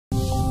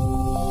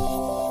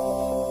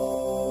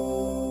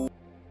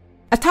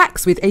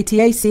Attacks with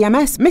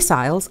ATACMS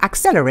missiles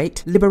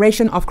accelerate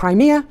liberation of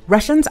Crimea.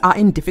 Russians are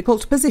in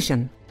difficult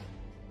position.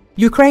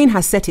 Ukraine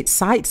has set its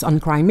sights on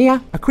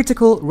Crimea, a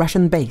critical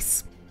Russian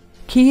base.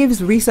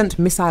 Kiev's recent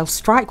missile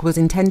strike was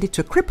intended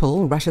to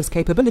cripple Russia's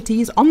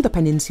capabilities on the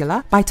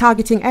peninsula by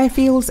targeting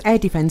airfields, air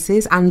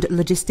defenses, and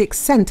logistics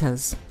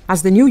centers.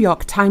 As the New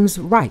York Times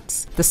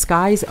writes, the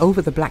skies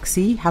over the Black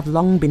Sea have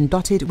long been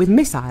dotted with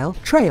missile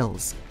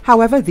trails.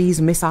 However, these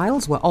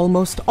missiles were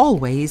almost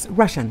always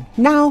Russian.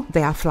 Now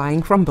they are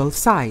flying from both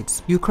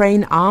sides.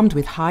 Ukraine, armed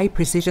with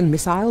high-precision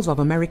missiles of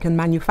American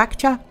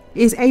manufacture,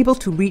 is able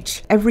to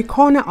reach every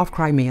corner of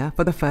Crimea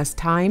for the first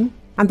time,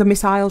 and the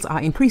missiles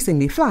are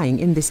increasingly flying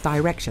in this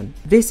direction.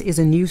 This is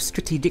a new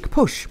strategic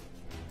push.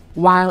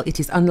 While it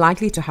is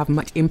unlikely to have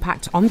much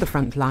impact on the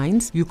front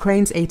lines,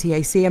 Ukraine's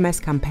ATACMS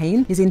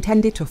campaign is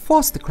intended to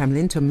force the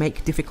Kremlin to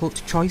make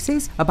difficult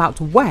choices about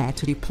where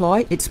to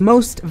deploy its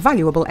most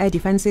valuable air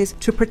defenses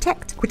to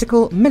protect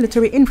critical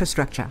military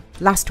infrastructure.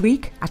 Last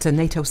week, at a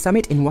NATO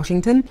summit in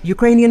Washington,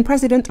 Ukrainian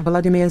President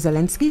Volodymyr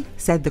Zelenski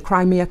said the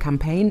Crimea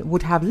campaign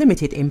would have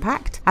limited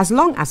impact as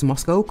long as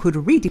Moscow could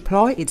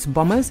redeploy its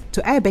bombers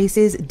to air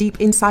bases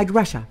deep inside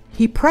Russia.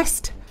 He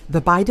pressed the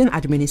Biden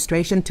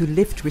administration to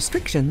lift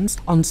restrictions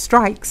on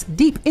strikes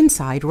deep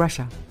inside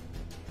Russia.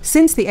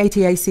 Since the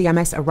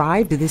ATACMS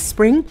arrived this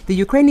spring, the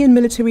Ukrainian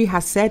military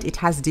has said it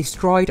has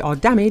destroyed or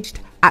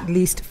damaged at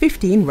least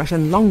 15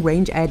 Russian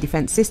long-range air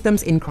defense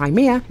systems in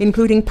Crimea,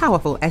 including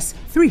powerful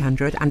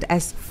S-300 and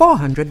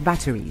S-400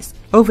 batteries.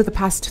 Over the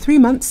past 3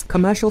 months,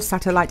 commercial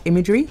satellite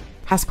imagery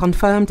has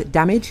confirmed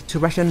damage to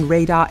Russian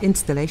radar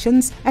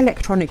installations,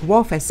 electronic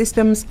warfare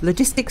systems,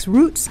 logistics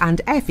routes,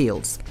 and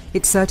airfields.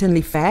 It's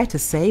certainly fair to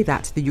say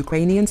that the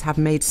Ukrainians have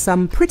made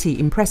some pretty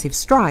impressive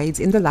strides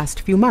in the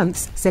last few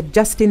months, said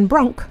Justin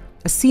Bronk,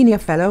 a senior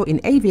fellow in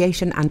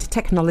aviation and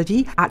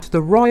technology at the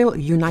Royal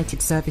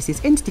United Services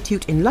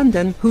Institute in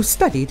London, who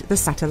studied the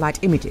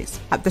satellite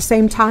images. At the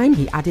same time,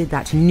 he added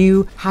that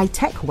new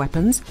high-tech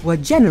weapons were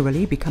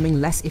generally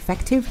becoming less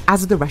effective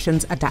as the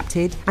Russians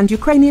adapted and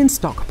Ukrainian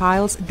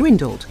stockpiles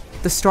dwindled.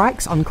 The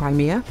strikes on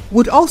Crimea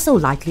would also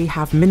likely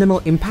have minimal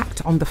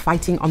impact on the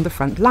fighting on the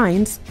front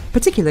lines,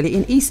 particularly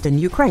in eastern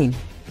Ukraine.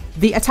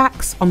 The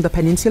attacks on the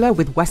peninsula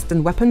with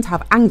Western weapons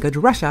have angered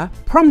Russia,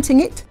 prompting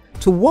it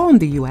to warn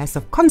the US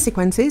of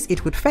consequences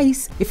it would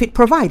face if it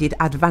provided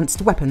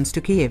advanced weapons to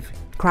Kyiv.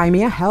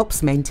 Crimea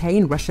helps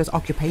maintain Russia's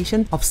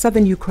occupation of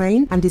southern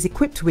Ukraine and is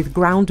equipped with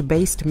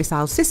ground-based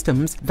missile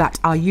systems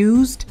that are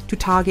used to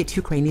target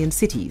Ukrainian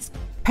cities.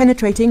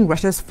 Penetrating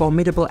Russia's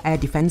formidable air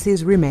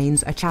defenses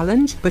remains a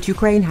challenge, but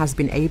Ukraine has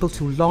been able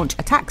to launch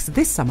attacks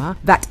this summer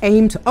that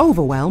aim to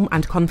overwhelm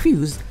and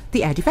confuse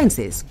the air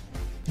defenses.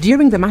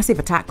 During the massive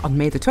attack on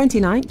May the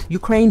 29th,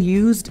 Ukraine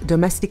used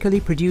domestically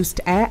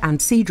produced air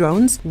and sea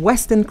drones,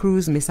 Western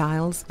cruise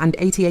missiles, and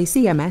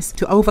ATACMS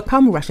to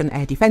overcome Russian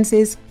air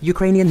defenses,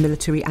 Ukrainian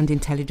military and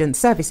intelligence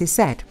services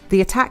said.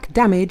 The attack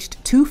damaged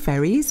 2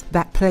 ferries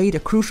that played a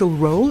crucial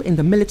role in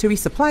the military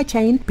supply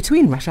chain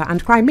between Russia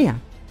and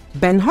Crimea.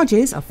 Ben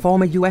Hodges, a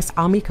former US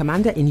Army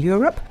commander in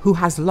Europe who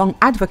has long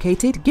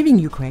advocated giving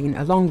Ukraine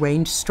a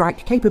long-range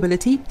strike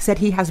capability, said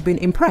he has been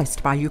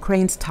impressed by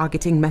Ukraine's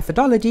targeting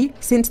methodology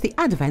since the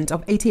advent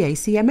of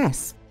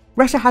ATACMS.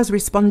 Russia has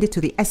responded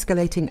to the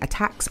escalating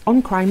attacks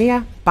on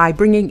Crimea by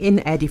bringing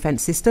in air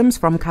defense systems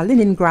from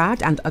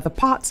Kaliningrad and other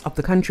parts of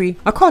the country,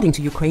 according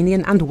to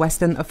Ukrainian and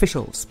Western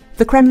officials.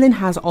 The Kremlin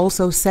has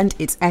also sent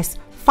its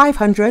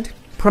S-500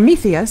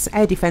 Prometheus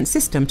air defense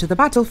system to the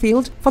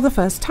battlefield for the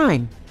first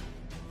time.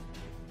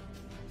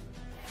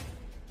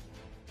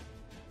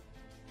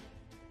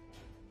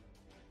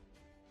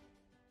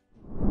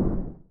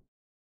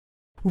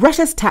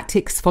 Russia's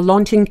tactics for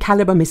launching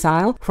Kalibr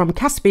missile from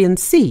Caspian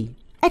Sea.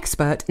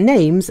 Expert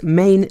names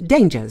main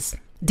dangers.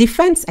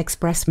 Defense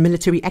Express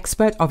military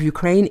expert of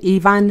Ukraine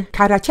Ivan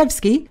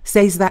Karachevsky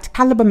says that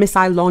Kalibr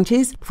missile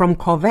launches from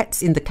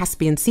corvettes in the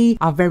Caspian Sea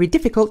are very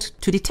difficult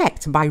to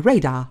detect by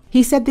radar.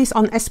 He said this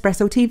on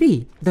Espresso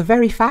TV. The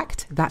very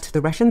fact that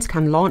the Russians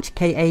can launch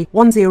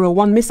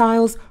Ka-101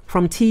 missiles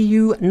from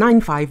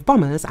Tu-95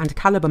 bombers and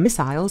Kalibr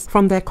missiles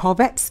from their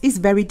corvettes is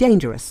very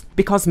dangerous,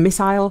 because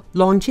missile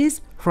launches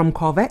from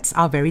corvettes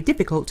are very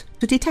difficult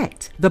to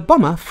detect. The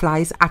bomber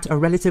flies at a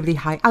relatively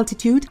high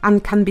altitude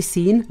and can be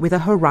seen with a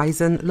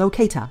horizon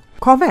locator.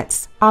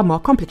 Corvettes are more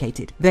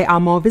complicated. They are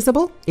more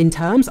visible in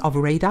terms of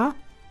radar,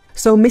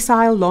 so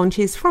missile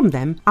launches from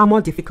them are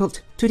more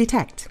difficult to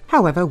detect.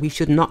 However, we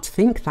should not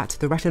think that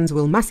the Russians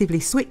will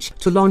massively switch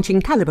to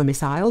launching Kalibr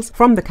missiles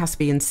from the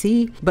Caspian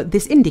Sea, but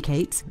this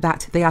indicates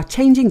that they are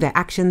changing their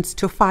actions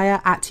to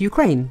fire at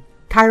Ukraine.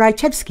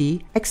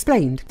 Karachevsky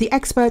explained. The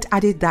expert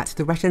added that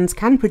the Russians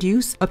can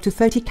produce up to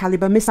 30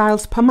 Kalibr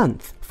missiles per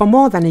month. For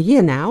more than a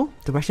year now,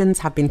 the Russians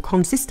have been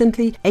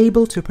consistently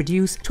able to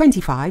produce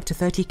 25 to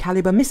 30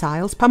 Kalibr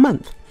missiles per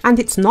month. And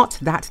it's not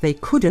that they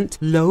couldn't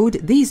load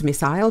these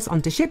missiles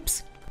onto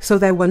ships, so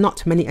there were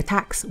not many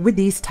attacks with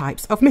these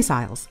types of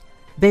missiles.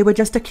 They were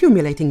just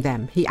accumulating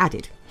them, he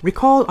added.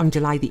 Recall on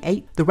July the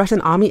 8th, the Russian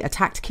army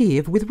attacked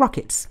Kiev with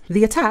rockets.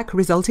 The attack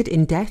resulted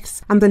in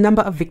deaths and the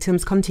number of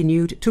victims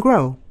continued to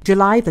grow.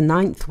 July the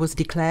 9th was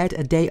declared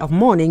a day of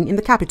mourning in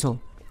the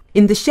capital.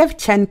 In the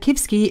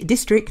Shevchenkivsky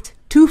district,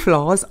 2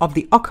 floors of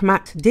the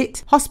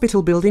Okhmat-Dit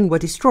hospital building were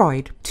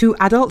destroyed. 2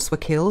 adults were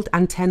killed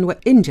and 10 were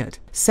injured.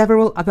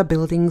 Several other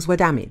buildings were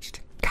damaged.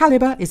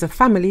 Kalibr is a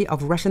family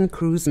of Russian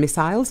cruise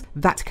missiles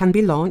that can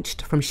be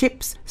launched from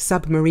ships,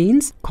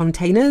 submarines,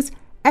 containers,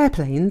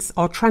 airplanes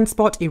or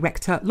transport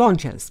erector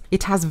launchers.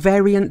 It has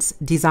variants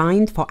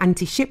designed for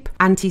anti-ship,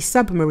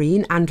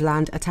 anti-submarine and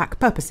land attack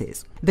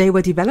purposes. They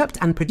were developed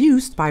and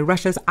produced by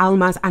Russia's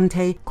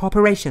Almaz-Ante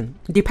Corporation.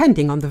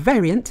 Depending on the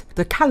variant,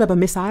 the Kalibr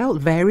missile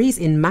varies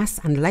in mass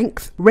and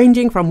length,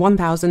 ranging from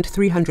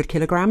 1,300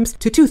 kilograms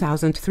to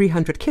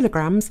 2,300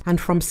 kilograms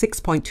and from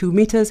 6.2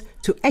 meters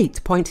to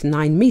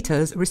 8.9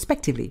 meters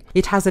respectively.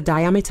 It has a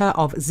diameter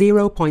of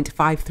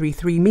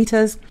 0.533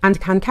 meters and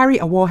can carry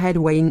a warhead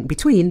weighing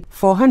between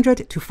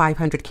 400 to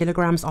 500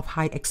 kilograms of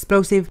high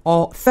explosive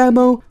or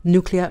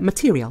thermonuclear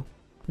material.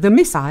 The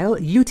missile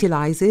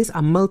utilizes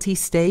a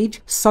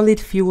multi-stage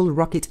solid-fuel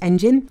rocket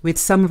engine, with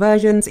some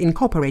versions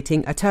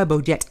incorporating a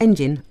turbojet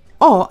engine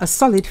or a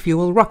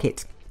solid-fuel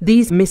rocket.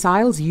 These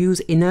missiles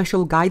use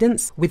inertial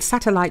guidance with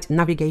satellite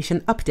navigation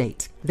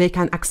update. They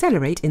can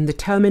accelerate in the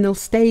terminal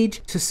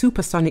stage to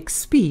supersonic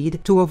speed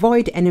to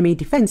avoid enemy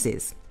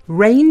defenses.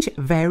 Range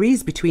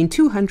varies between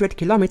 200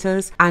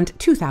 kilometers and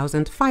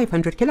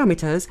 2,500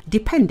 kilometers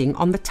depending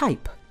on the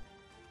type.